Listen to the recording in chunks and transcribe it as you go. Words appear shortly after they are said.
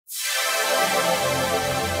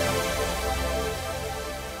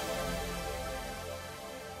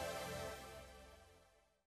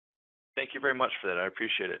Thank you very much for that. I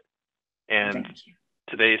appreciate it. And Thank you.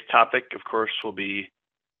 today's topic, of course, will be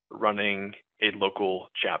running a local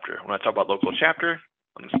chapter. When I talk about local chapter,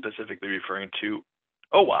 I'm specifically referring to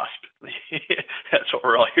OWASP. That's what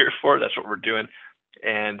we're all here for. That's what we're doing.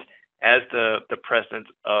 And as the president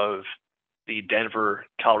of the Denver,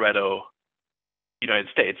 Colorado, United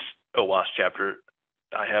States OWASP chapter,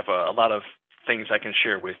 I have a lot of things I can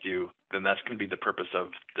share with you. Then that's going to be the purpose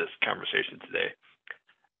of this conversation today.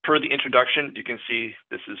 Per the introduction, you can see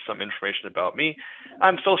this is some information about me.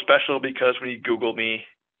 I'm so special because when you Google me,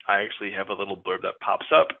 I actually have a little blurb that pops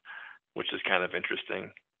up, which is kind of interesting.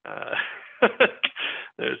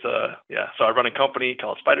 So I run a company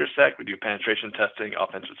called SpiderSec. We do penetration testing,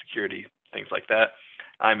 offensive security, things like that.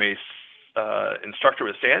 I'm a instructor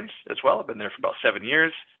with SANS as well. I've been there for about 7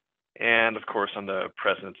 years. And of course, I'm the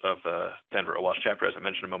president of the Denver OWASP chapter, as I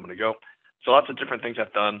mentioned a moment ago. So lots of different things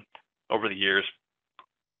I've done over the years.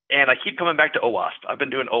 And I keep coming back to OWASP. I've been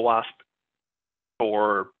doing OWASP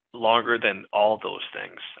for longer than all those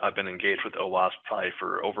things. I've been engaged with OWASP probably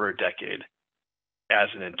for over a decade as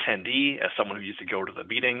an attendee, as someone who used to go to the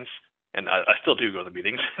meetings, and I still do go to the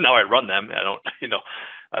meetings. Now I run them. I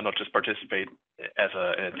don't just participate as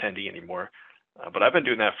an attendee anymore. But I've been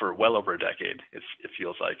doing that for well over a decade. It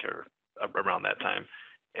feels like, or around that time,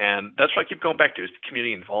 and that's what I keep going back to: is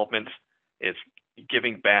community involvement. It's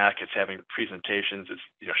giving back. It's having presentations.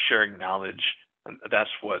 It's sharing knowledge. And that's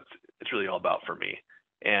what it's really all about for me.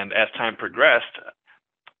 And as time progressed,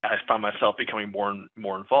 I found myself becoming more and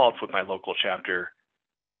more involved with my local chapter.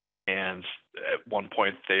 And at one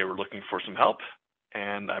point, they were looking for some help,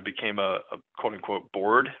 and I became a quote unquote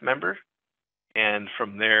board member. And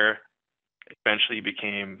from there, eventually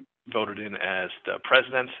became voted in as the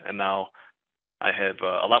president. And now I have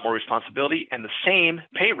a lot more responsibility and the same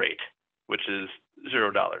pay rate, which is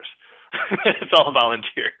 $0. It's all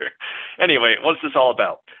volunteer. Anyway, what's this all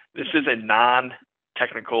about? This is a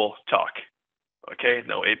non-technical talk. Okay,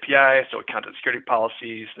 no APIs, no content security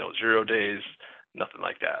policies, no 0 days, nothing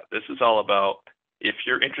like that. This is all about if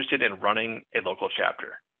you're interested in running a local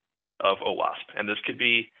chapter of OWASP. And this could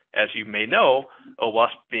be, as you may know,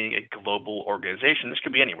 OWASP being a global organization. This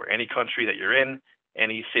could be anywhere, any country that you're in,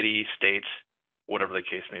 any city, state, whatever the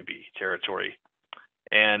case may be, territory.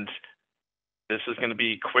 And this is going to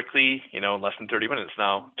be quickly, less than 30 minutes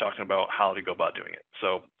now, talking about how to go about doing it.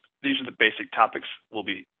 So these are the basic topics we'll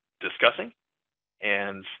be discussing,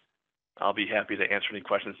 and I'll be happy to answer any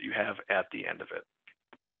questions that you have at the end of it.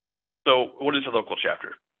 So what is a local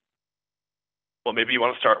chapter? Well, maybe you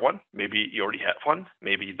want to start one. Maybe you already have one.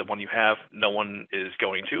 Maybe the one you have, no one is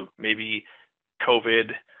going to. Maybe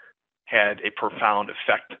COVID had a profound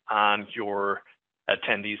effect on your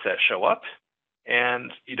attendees that show up,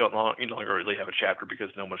 and you no longer really have a chapter because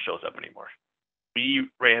no one shows up anymore. We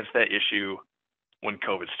ran into that issue when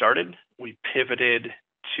COVID started. We pivoted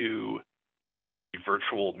to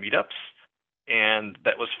virtual meetups, and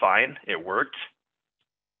that was fine. It worked.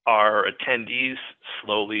 Our attendees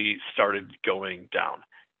slowly started going down.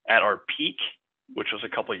 At our peak, which was a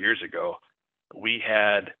couple of years ago, we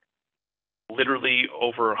had literally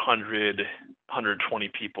over 100, 120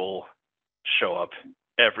 people show up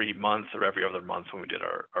every month or every other month when we did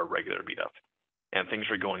our regular meetup. And things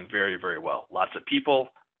were going very, very well. Lots of people,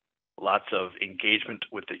 lots of engagement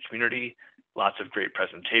with the community, lots of great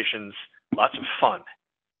presentations, lots of fun.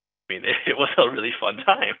 I mean, it was a really fun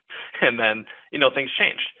time. And then, things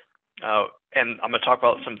changed. And I'm going to talk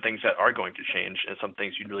about some things that are going to change and some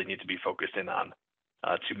things you really need to be focused in on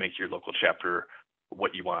to make your local chapter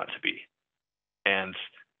what you want it to be. And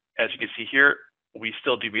as you can see here, we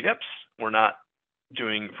still do meetups. We're not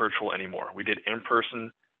doing virtual anymore. We did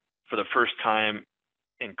in-person for the first time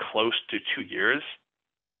in close to 2 years,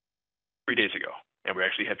 3 days ago. And we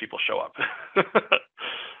actually had people show up.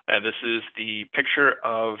 And this is the picture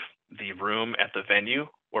of the room at the venue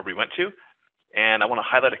where we went to. And I want to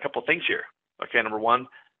highlight a couple of things here. Okay, number one,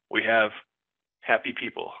 we have happy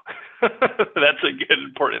people. That's a good,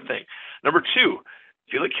 important thing. Number two,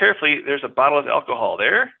 if you look carefully, there's a bottle of alcohol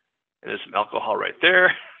there, and there's some alcohol right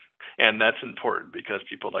there. And that's important because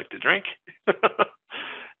people like to drink.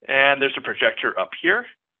 And there's a projector up here.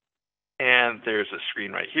 And there's a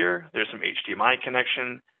screen right here. There's some HDMI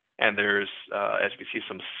connection. And there's, as you can see,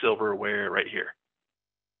 some silverware right here.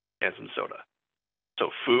 And some soda.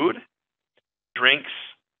 So food, drinks,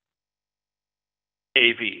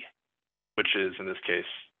 AV, which is, in this case,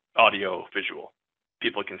 audio visual.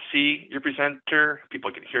 People can see your presenter.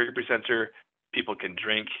 People can hear your presenter. People can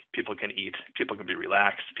drink. People can eat. People can be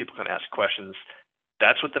relaxed. People can ask questions.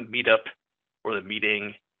 That's what the meetup or the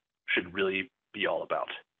meeting should really be all about.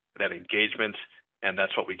 That engagement, And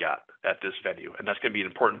that's what we got at this venue. And that's going to be an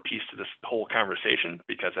important piece to this whole conversation,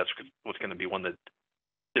 because that's what's going to be one of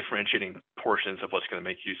the differentiating portions of what's going to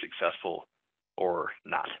make you successful or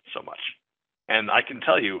not so much. And I can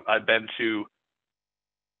tell you, I've been to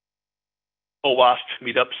OWASP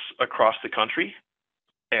meetups across the country,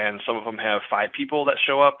 and some of them have 5 people that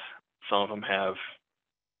show up. Some of them have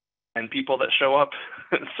 10 people that show up.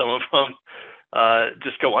 Some of them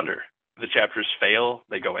just go under. The chapters fail,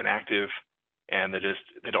 they go inactive, and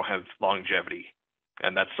they don't have longevity.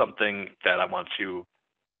 And that's something that I want to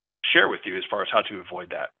share with you as far as how to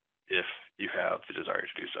avoid that if you have the desire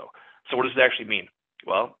to do so. So what does it actually mean?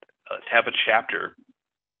 Well, to have a chapter,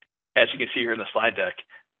 as you can see here in the slide deck,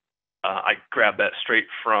 I grabbed that straight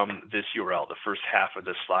from this URL. The first half of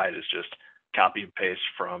this slide is just copy and paste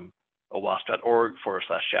from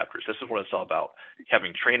owasp.org/chapters. This is what it's all about: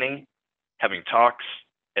 having training, having talks,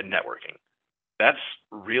 and networking. That's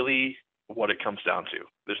really what it comes down to.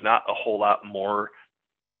 There's not a whole lot more,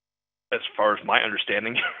 as far as my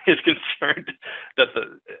understanding is concerned, that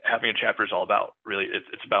having a chapter is all about. Really,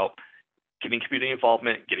 it's about getting community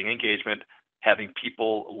involvement, getting engagement, having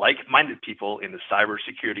people, like-minded people in the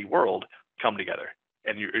cybersecurity world come together.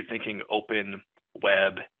 And you're thinking Open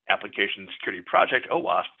Web Application Security Project,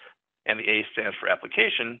 OWASP, and the A stands for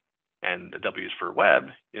application, and the W is for web.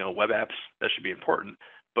 Web apps, that should be important,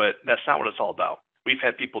 but that's not what it's all about. We've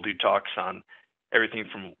had people do talks on everything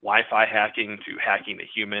from Wi-Fi hacking to hacking the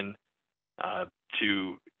human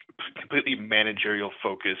to completely managerial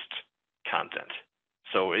focused content.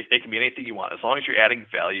 So it can be anything you want, as long as you're adding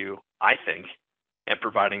value, I think, and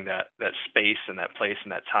providing that space and that place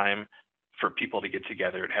and that time for people to get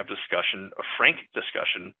together and have discussion, a frank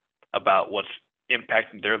discussion about what's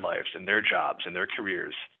impacting their lives and their jobs and their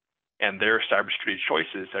careers and their cybersecurity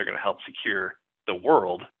choices that are going to help secure the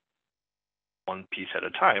world one piece at a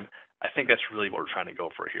time. I think that's really what we're trying to go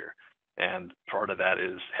for here. And part of that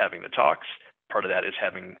is having the talks. Part of that is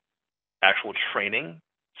having actual training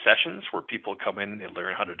sessions where people come in and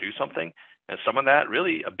learn how to do something. And some of that,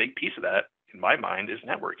 really a big piece of that, in my mind, is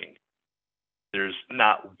networking. There's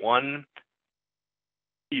not one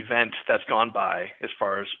event that's gone by as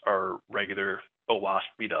far as our regular OWASP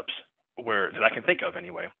meetups that I can think of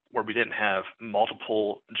anyway, where we didn't have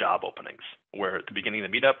multiple job openings, where at the beginning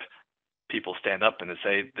of the meetup, people stand up and they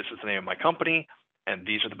say, this is the name of my company, and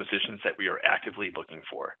these are the positions that we are actively looking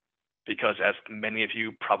for. Because as many of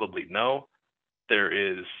you probably know, there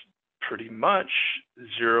is pretty much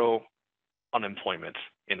zero unemployment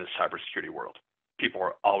in the cybersecurity world. People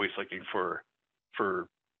are always looking for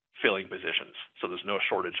filling positions. So there's no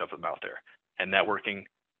shortage of them out there. And networking,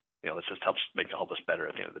 this just helps us better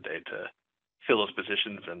at the end of the day to fill those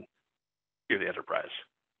positions and secure the enterprise.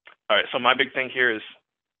 All right, so my big thing here is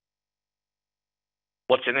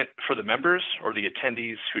what's in it for the members or the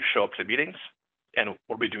attendees who show up to meetings, and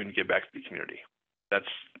what are we doing to give back to the community? That's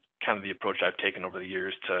kind of the approach I've taken over the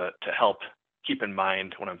years to help keep in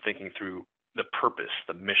mind when I'm thinking through the purpose,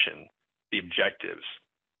 the mission, the objectives,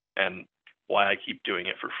 and why I keep doing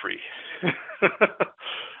it for free.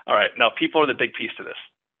 All right, now people are the big piece to this.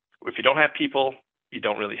 If you don't have people, you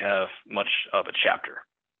don't really have much of a chapter,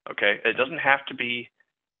 okay? It doesn't have to be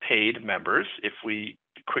paid members. If we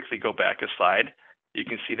quickly go back a slide, you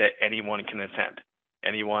can see that anyone can attend.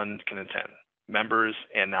 Anyone can attend, members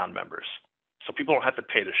and non-members. So people don't have to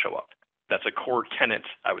pay to show up. That's a core tenet,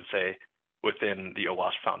 I would say, within the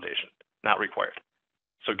OWASP Foundation, not required.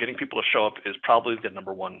 So getting people to show up is probably the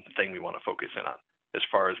number one thing we want to focus in on as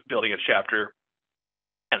far as building a chapter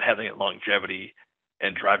and having it longevity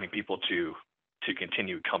and driving people to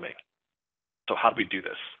continue coming. So how do we do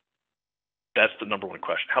this? That's the number one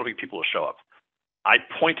question. How do we get people to show up? I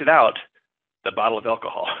pointed out the bottle of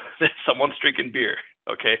alcohol. Someone's drinking beer,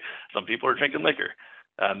 okay? Some people are drinking liquor.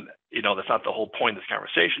 That's not the whole point of this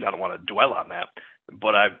conversation. I don't want to dwell on that,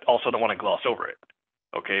 but I also don't want to gloss over it,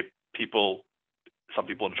 okay? Some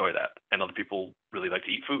people enjoy that, and other people really like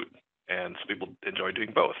to eat food, and some people enjoy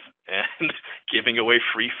doing both. And giving away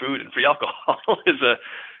free food and free alcohol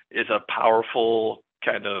is a powerful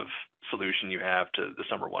kind of solution you have to this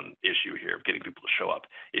number one issue here of getting people to show up.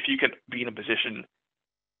 If you can be in a position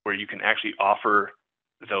where you can actually offer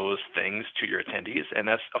those things to your attendees, and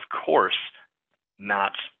that's of course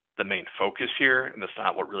not the main focus here, and that's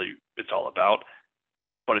not what really it's all about,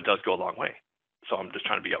 but it does go a long way. So I'm just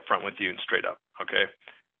trying to be upfront with you and straight up, okay?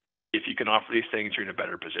 If you can offer these things, you're in a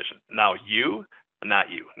better position. Now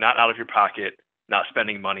not out of your pocket, not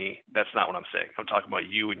spending money. That's not what I'm saying. I'm talking about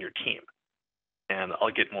you and your team. And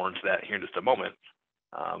I'll get more into that here in just a moment,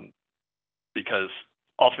 because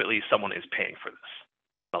ultimately someone is paying for this.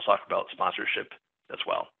 I'll talk about sponsorship as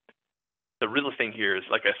well. the real thing here is,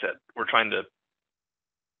 like I said, we're trying to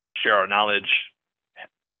share our knowledge,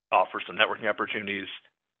 offer some networking opportunities,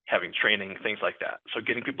 having training, things like that. So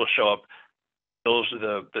getting people to show up, those are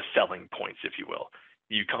the selling points, if you will.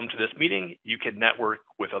 You come to this meeting, you can network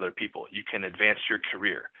with other people. You can advance your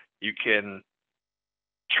career. You can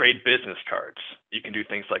trade business cards. You can do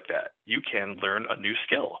things like that. You can learn a new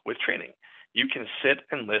skill with training. You can sit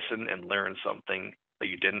and listen and learn something that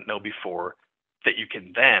you didn't know before that you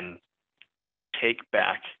can then take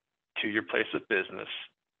back to your place of business,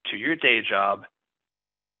 to your day job,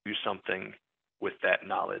 do something with that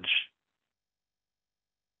knowledge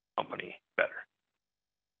company better.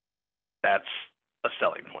 That's a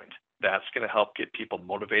selling point. That's going to help get people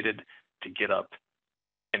motivated to get up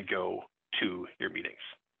and go to your meetings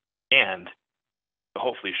and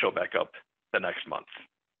hopefully show back up the next month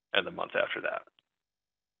and the month after that.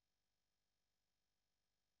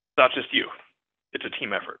 It's not just you, it's a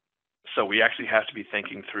team effort. So we actually have to be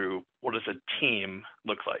thinking through, what does a team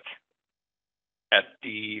look like? At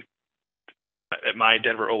my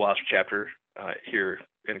Denver OWASP chapter here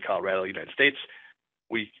in Colorado, United States,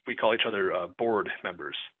 we call each other board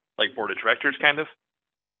members, like board of directors, kind of.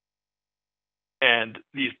 And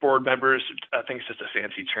these board members, I think it's just a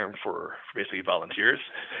fancy term for basically volunteers.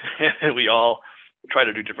 And we all try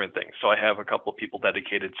to do different things. So I have a couple of people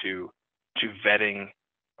dedicated to vetting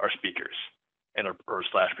our speakers and or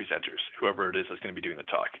slash presenters, whoever it is that's going to be doing the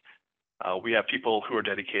talk. We have people who are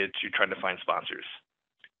dedicated to trying to find sponsors.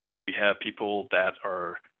 We have people that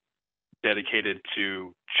are dedicated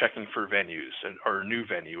to checking for venues or a new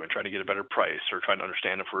venue and trying to get a better price, or trying to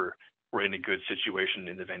understand if we're in a good situation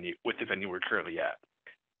in the venue with the venue we're currently at.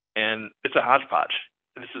 And it's a hodgepodge.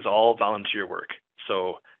 This is all volunteer work.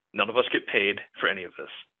 So none of us get paid for any of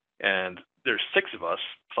this. And there's 6 of us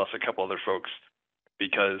plus a couple other folks,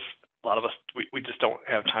 because a lot of us, we just don't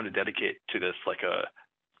have time to dedicate to this like a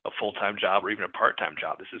full-time job or even a part-time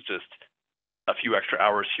job. This is just a few extra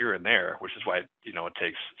hours here and there, which is why, it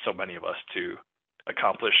takes so many of us to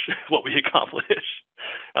accomplish what we accomplish.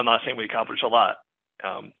 I'm not saying we accomplish a lot,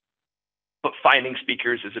 but finding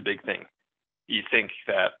speakers is a big thing. You think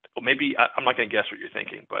that, well, maybe, I'm not going to guess what you're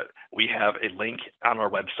thinking, but we have a link on our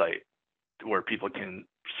website where people can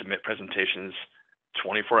submit presentations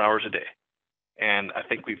 24 hours a day. And I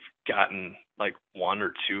think we've gotten like 1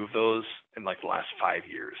 or 2 of those in like the last 5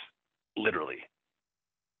 years. Literally,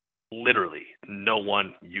 no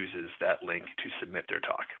one uses that link to submit their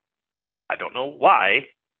talk. I don't know why.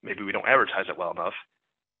 Maybe we don't advertise it well enough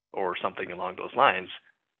or something along those lines.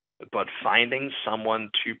 But finding someone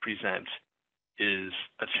to present is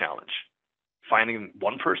a challenge. Finding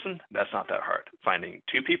one person, that's not that hard. Finding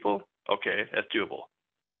 2 people, okay, that's doable.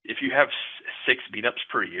 If you have 6 meetups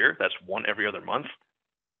per year, that's 1 every other month,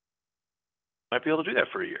 you might be able to do that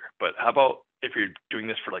for a year. But how about if you're doing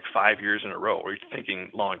this for like 5 years in a row, or you're thinking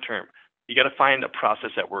long term? You got to find a process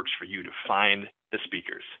that works for you to find the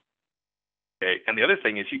speakers. Okay, and the other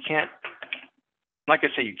thing is, you can't, I'm not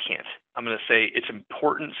going to say you can't. I'm going to say it's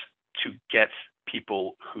important to get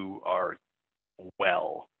people who are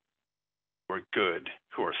well, who are good,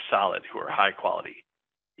 who are solid, who are high quality.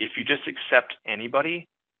 If you just accept anybody,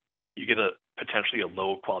 you get potentially a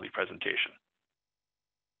low quality presentation.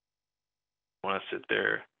 You want to sit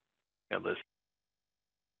there and listen,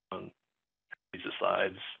 reads the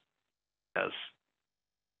slides, has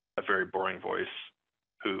a very boring voice,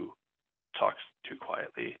 who talks too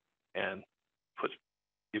quietly and puts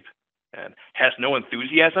deep and has no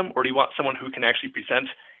enthusiasm? Or do you want someone who can actually present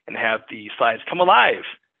and have the slides come alive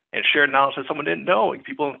and share knowledge that someone didn't know, and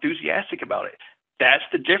people are enthusiastic about it? That's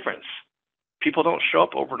the difference. People don't show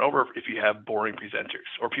up over and over if you have boring presenters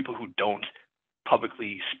or people who don't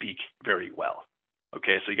publicly speak very well.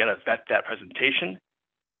 Okay, so you got to vet that presentation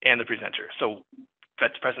and the presenter. So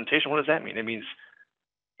vet the presentation, what does that mean? It means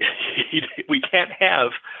we can't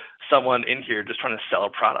have someone in here just trying to sell a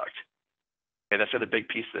product. Okay, that's the other big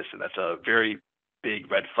piece of this, and that's a very big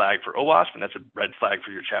red flag for OWASP, and that's a red flag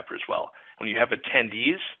for your chapter as well. When you have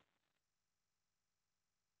attendees,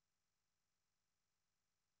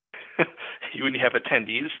 when you have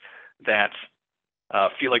attendees that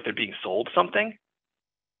feel like they're being sold something,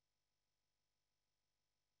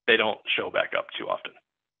 they don't show back up too often.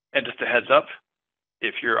 And just a heads up,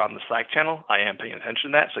 if you're on the Slack channel, I am paying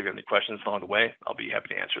attention to that. So if you have any questions along the way, I'll be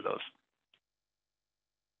happy to answer those.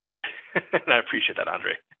 And I appreciate that,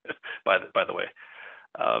 Andre, by the way.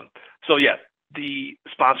 So yeah, the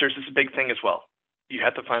sponsors is a big thing as well. You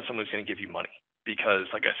have to find someone who's going to give you money, because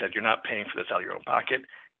like I said, you're not paying for this out of your own pocket,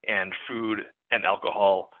 and food and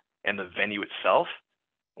alcohol and the venue itself,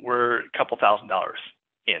 we're a couple $1,000s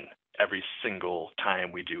in every single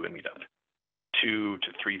time we do a meetup. $2,000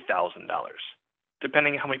 to $3,000,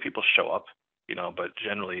 depending on how many people show up. But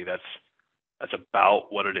generally that's about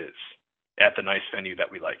what it is at the nice venue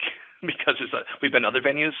that we like. Because we've been to other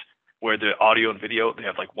venues where the audio and video, they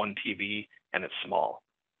have like one TV and it's small,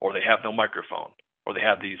 or they have no microphone, or they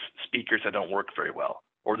have these speakers that don't work very well,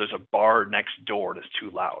 or there's a bar next door that's too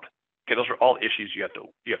loud. Okay, those are all issues you have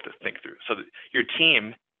to think through. So that your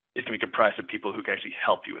team is going to be comprised of people who can actually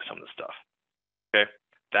help you with some of the stuff. Okay,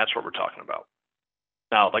 that's what we're talking about.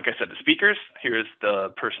 Now, like I said, the speakers, here's the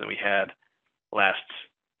person we had last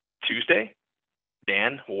Tuesday,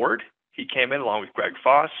 Dan Ward. He came in along with Greg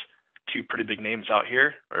Foss, two pretty big names out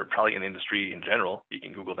here, or probably in the industry in general. You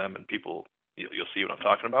can Google them and you'll see what I'm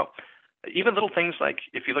talking about. Even little things like,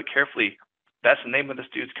 if you look carefully, that's the name of this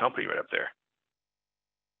dude's company right up there.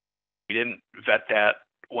 We didn't vet that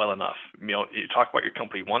well enough. You talk about your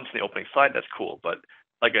company once in the opening slide, that's cool. But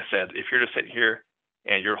like I said, if you're just sitting here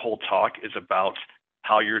and your whole talk is about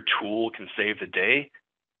how your tool can save the day,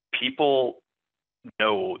 people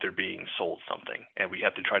know they're being sold something, and we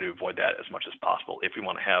have to try to avoid that as much as possible if we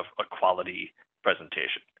want to have a quality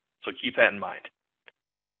presentation. So keep that in mind.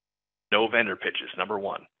 No vendor pitches, number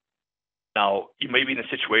one. Now, you may be in a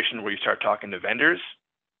situation where you start talking to vendors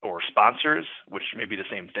or sponsors, which may be the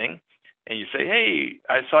same thing, and you say, hey,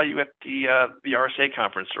 I saw you at the RSA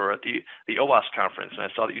conference or at the OWASP conference, and I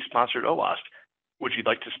saw that you sponsored OWASP. Would you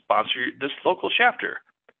like to sponsor this local chapter?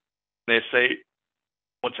 And they say,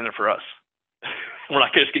 what's in it for us? We're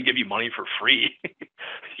not just going to give you money for free.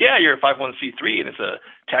 Yeah, you're a 501c3 and it's a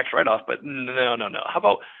tax write-off, but no.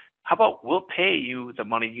 How about we'll pay you the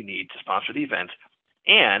money you need to sponsor the event,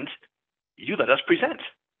 and you let us present?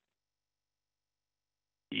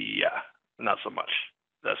 Yeah, not so much.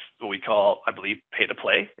 That's what we call, I believe, pay to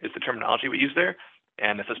play is the terminology we use there.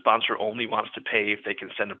 And if a sponsor only wants to pay if they can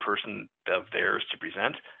send a person of theirs to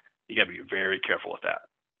present, you got to be very careful with that.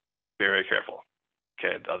 Very careful.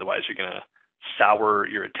 Okay, otherwise you're going to sour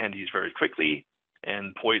your attendees very quickly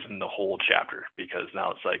and poison the whole chapter, because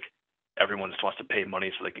now it's like everyone just wants to pay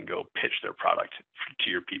money so they can go pitch their product to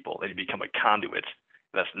your people, and you become a conduit.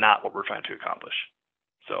 That's not what we're trying to accomplish.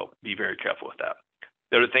 So be very careful with that.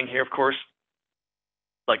 The other thing here, of course,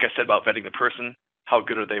 like I said about vetting the person, how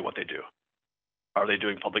good are they at what they do? Are they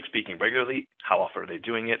doing public speaking regularly? How often are they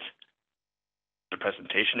doing it? Is the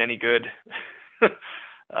presentation any good?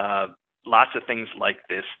 Lots of things like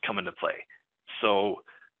this come into play. So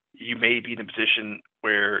you may be in a position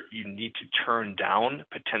where you need to turn down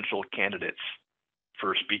potential candidates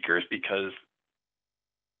for speakers because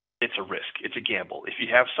it's a risk. It's a gamble. If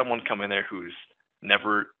you have someone come in there who's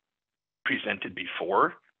never presented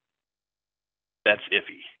before, that's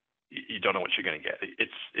iffy. You don't know what you're going to get.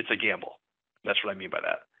 It's a gamble. That's what I mean by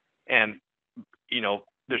that. And,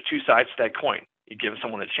 there's two sides to that coin. You give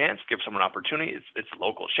someone a chance, give someone an opportunity. It's a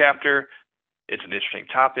local chapter. It's an interesting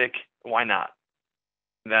topic. Why not?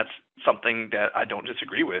 And that's something that I don't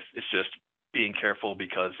disagree with. It's just being careful,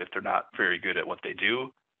 because if they're not very good at what they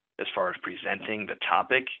do, as far as presenting the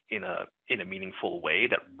topic in a meaningful way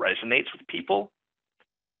that resonates with people,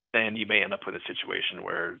 then you may end up with a situation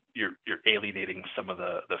where you're alienating some of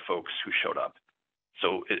the folks who showed up.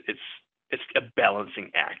 So it's a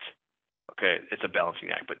balancing act. Okay, it's a balancing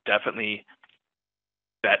act, but definitely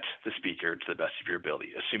vet the speaker to the best of your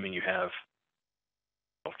ability, assuming you have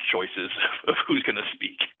choices of who's going to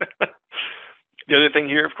speak. The other thing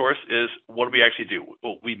here, of course, is what do we actually do?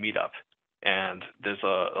 Well, we meet up, and there's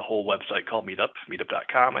a whole website called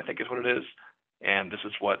meetup.com, I think is what it is, and this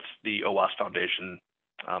is what the OWASP Foundation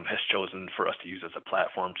has chosen for us to use as a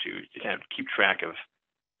platform to kind of keep track of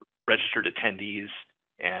registered attendees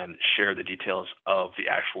and share the details of the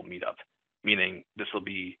actual meetup. Meaning this will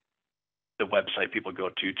be the website people go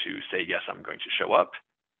to say, yes, I'm going to show up,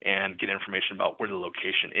 and get information about where the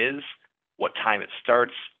location is, what time it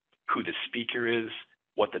starts, who the speaker is,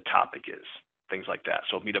 what the topic is, things like that.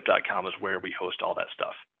 So meetup.com is where we host all that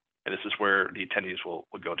stuff. And this is where the attendees will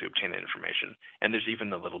go to obtain that information. And there's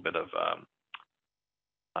even a little bit of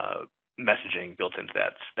messaging built into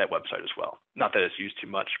that website as well. Not that it's used too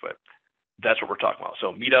much, but that's what we're talking about.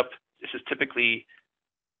 So meetup, this is typically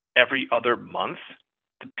every other month,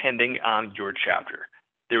 depending on your chapter.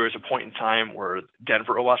 There was a point in time where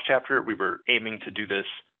Denver OWASP chapter, we were aiming to do this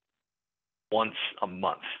once a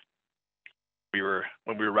month.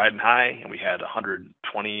 When we were riding high and we had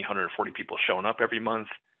 120, 140 people showing up every month,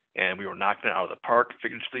 and we were knocking it out of the park,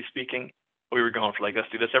 figuratively speaking, we were going for like, let's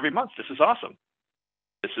do this every month. This is awesome.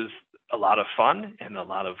 This is a lot of fun and a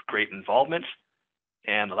lot of great involvement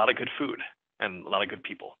and a lot of good food and a lot of good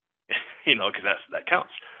people, because that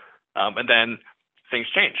counts. And then things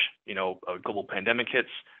change. A global pandemic hits.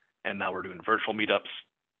 and now we're doing virtual meetups,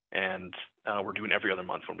 and we're doing every other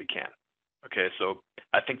month when we can. Okay, so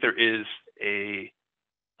I think there is a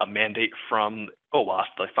mandate from OWASP,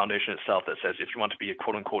 the foundation itself, that says if you want to be a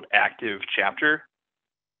quote unquote active chapter,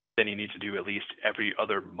 then you need to do at least every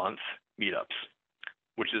other month meetups,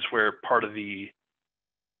 which is where part of the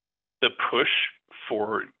push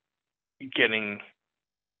for getting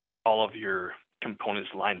all of your components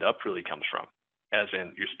lined up really comes from, as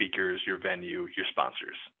in your speakers, your venue, your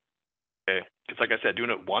sponsors. Okay, it's like I said, doing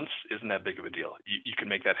it once isn't that big of a deal. You can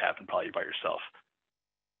make that happen probably by yourself.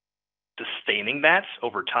 Sustaining that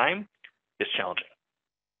over time is challenging.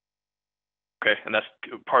 Okay, and that's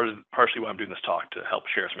partially why I'm doing this talk, to help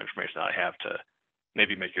share some information that I have to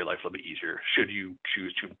maybe make your life a little bit easier should you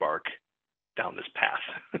choose to embark down this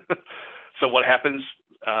path. So what happens,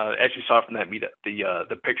 as you saw from that meetup,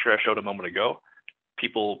 the picture I showed a moment ago,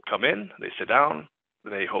 people come in, they sit down,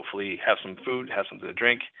 they hopefully have some food, have something to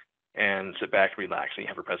drink, and sit back and relax, and you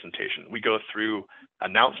have a presentation. We go through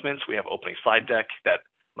announcements. We have opening slide deck that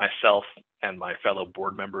myself and my fellow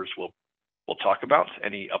board members will talk about,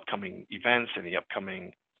 any upcoming events, any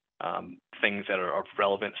upcoming things that are of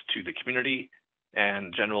relevance to the community,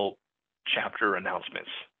 and general chapter announcements.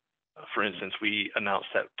 For instance, we announced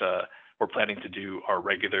that we're planning to do our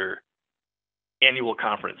regular annual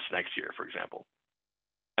conference next year, for example.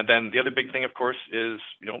 And then the other big thing, of course, is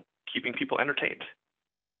keeping people entertained.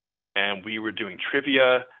 And we were doing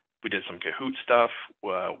trivia. We did some Kahoot stuff.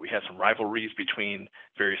 We had some rivalries between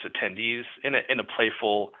various attendees in a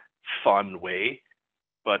playful, fun way.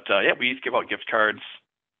 But yeah, we used to give out gift cards.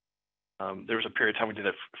 There was a period of time we did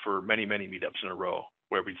it for many, many meetups in a row,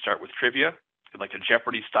 where we'd start with trivia, like a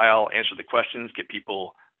Jeopardy style, answer the questions, get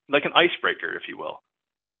people like an icebreaker, if you will.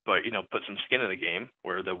 But put some skin in the game,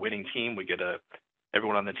 where the winning team would get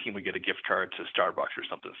everyone on the team would get a gift card to Starbucks or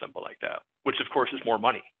something simple like that, which of course is more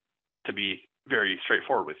money, to be very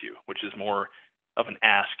straightforward with you, which is more of an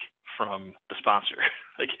ask from the sponsor.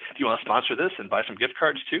 Like, do you want to sponsor this and buy some gift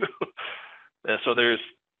cards too? So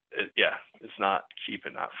it's not cheap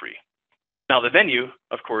and not free. Now the venue,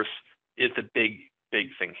 of course, is the big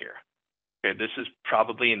thing here. Okay, this is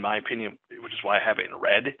probably, in my opinion, which is why I have it in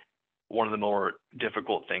red, one of the more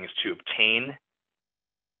difficult things to obtain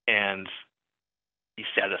and be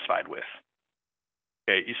satisfied with.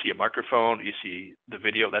 Okay, you see a microphone, you see the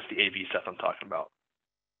video, that's the AV stuff I'm talking about.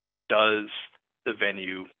 Does the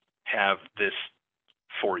venue have this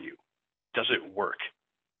for you? Does it work?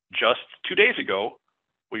 Just 2 days ago,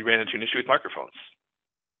 we ran into an issue with microphones.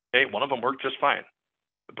 Okay, one of them worked just fine,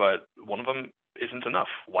 but one of them isn't enough.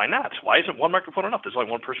 Why not? Why isn't one microphone enough? There's only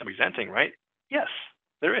one person presenting, right? Yes,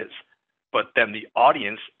 there is. But then the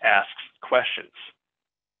audience asks questions.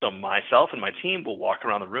 So myself and my team will walk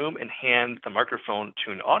around the room and hand the microphone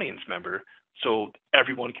to an audience member so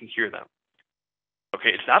everyone can hear them. Okay,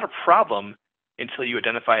 it's not a problem until you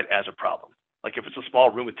identify it as a problem. Like if it's a small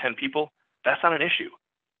room with 10 people, that's not an issue.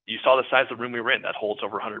 You saw the size of the room we were in, that holds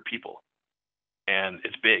over 100 people. And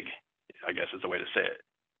it's big, I guess is the way to say it.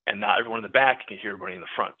 And not everyone in the back can hear everybody in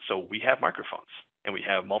the front. So we have microphones, and we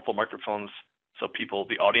have multiple microphones so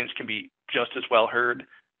the audience can be just as well heard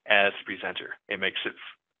as the presenter. It makes it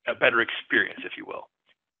a better experience, if you will.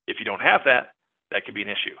 If you don't have that, that could be an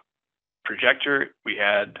issue. Projector, we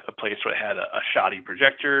had a place where it had a shoddy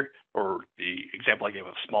projector, or the example I gave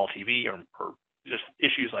of small TV, or just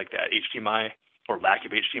issues like that. HDMI or lack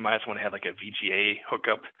of HDMI. Someone had like a VGA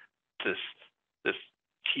hookup to this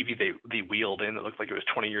TV they wheeled in that looked like it was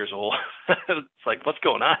 20 years old. It's like, what's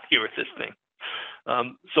going on here with this thing?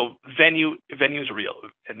 So venues are real,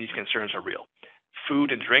 and these concerns are real.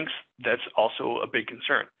 Food and drinks, that's also a big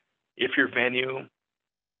concern. If your venue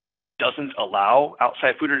doesn't allow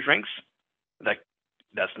outside food or drinks,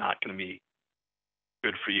 that's not going to be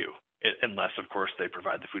good for you, unless, of course, they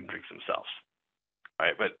provide the food and drinks themselves. All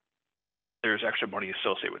right, but there's extra money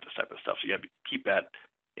associated with this type of stuff, so you got to keep that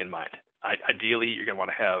in mind. Ideally, you're going to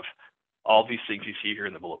want to have all these things you see here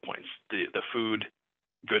in the bullet points. The food,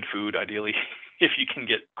 good food, ideally, if you can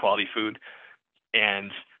get quality food,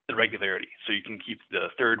 and the regularity, so you can keep the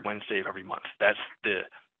third Wednesday of every month. That's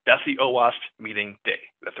the OWASP meeting day,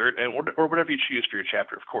 the third, or whatever you choose for your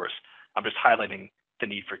chapter, of course. I'm just highlighting the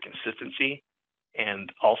need for consistency,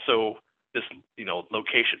 and also this,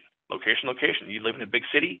 location. You live in a big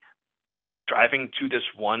city, driving to this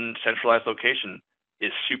one centralized location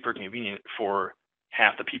is super convenient for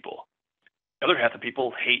half the people. The other half the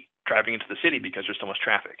people hate driving into the city because there's so much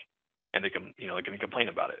traffic, and they're going to complain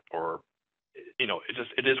about it, or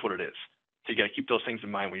it is what it is. So you got to keep those things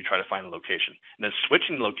in mind when you try to find a location. And then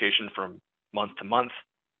switching location from month to month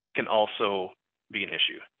can also be an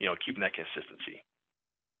issue, keeping that consistency.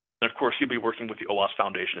 And of course, you'll be working with the OWASP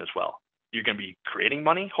Foundation as well. You're going to be creating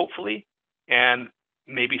money, hopefully, and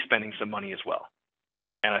maybe spending some money as well.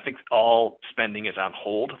 And I think all spending is on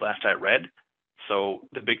hold, last I read. So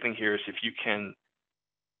the big thing here is if you can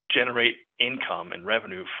generate income and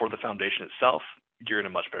revenue for the foundation itself, you're in a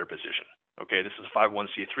much better position. Okay, this is a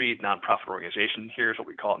 501c3 nonprofit organization. Here's what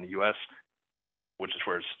we call it in the U.S., which is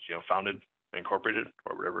where it's founded, incorporated,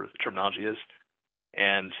 or whatever the terminology is.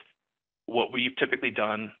 And what we've typically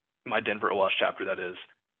done, my Denver OWASP chapter, that is,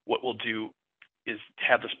 what we'll do is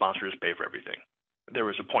have the sponsors pay for everything. There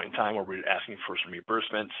was a point in time where we were asking for some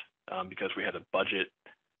reimbursement because we had a budget.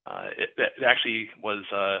 It actually was,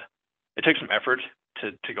 it took some effort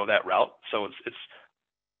to go that route. So it's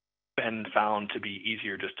been found to be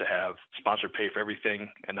easier just to have sponsor pay for everything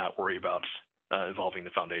and not worry about involving the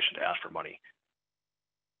foundation to ask for money.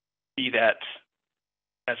 Be that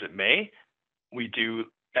as it may, we do,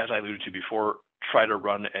 as I alluded to before, try to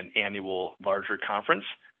run an annual larger conference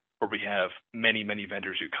where we have many, many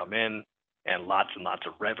vendors who come in and lots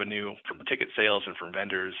of revenue from ticket sales and from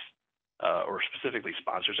vendors, or specifically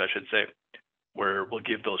sponsors, I should say, where we'll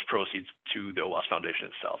give those proceeds to the OWASP Foundation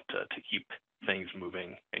itself to keep things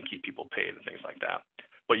moving and keep people paid and things like that.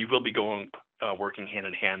 But you will be working hand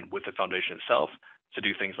in hand with the foundation itself to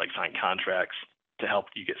do things like sign contracts to help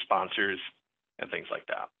you get sponsors and things like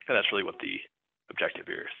that. And that's really what the objective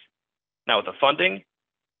here is. Now with the funding,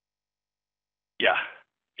 yeah,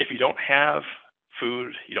 if you don't have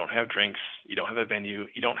food, you don't have drinks, you don't have a venue,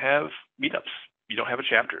 you don't have meetups, you don't have a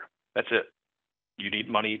chapter, that's it. You need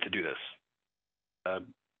money to do this.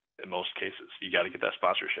 In most cases, you got to get that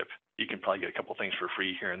sponsorship. You can probably get a couple things for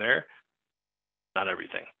free here and there, not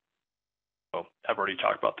everything. So I've already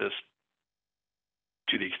talked about this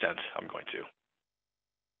to the extent I'm going to.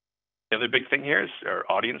 The other big thing here is our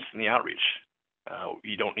audience and the outreach.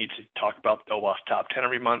 You don't need to talk about the OWASP top 10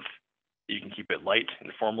 every month. You can keep it light,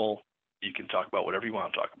 informal. You can talk about whatever you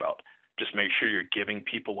want to talk about. Just make sure you're giving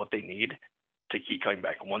people what they need to keep coming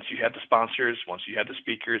back. Once you have the sponsors, once you have the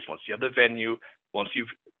speakers, once you have the venue, once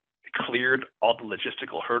you've cleared all the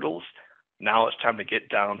logistical hurdles, now it's time to get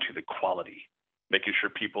down to the quality, making sure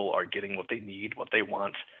people are getting what they need, what they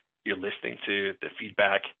want. You're listening to the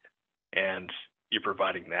feedback, and you're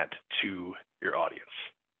providing that to your audience.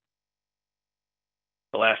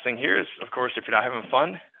 The last thing here is, of course, if you're not having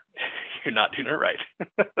fun, you're not doing it right.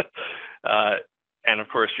 And of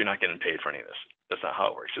course, you're not getting paid for any of this. That's not how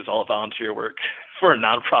it works. It's all volunteer work for a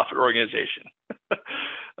nonprofit organization.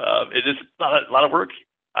 It is a lot of work.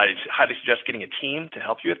 I highly suggest getting a team to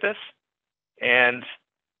help you with this. And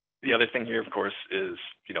the other thing here, of course, is,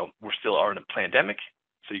 we're still in a pandemic,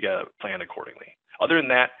 so you got to plan accordingly. Other than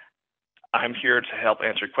that, I'm here to help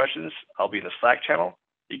answer questions. I'll be in the Slack channel.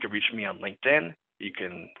 You can reach me on LinkedIn. You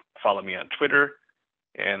can follow me on Twitter.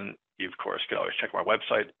 And you, of course, can always check my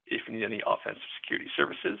website if you need any offensive security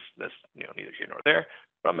services. That's neither here nor there,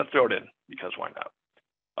 but I'm going to throw it in because why not?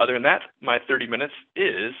 Other than that, my 30 minutes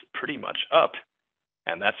is pretty much up.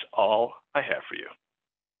 And that's all I have for you.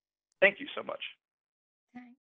 Thank you so much.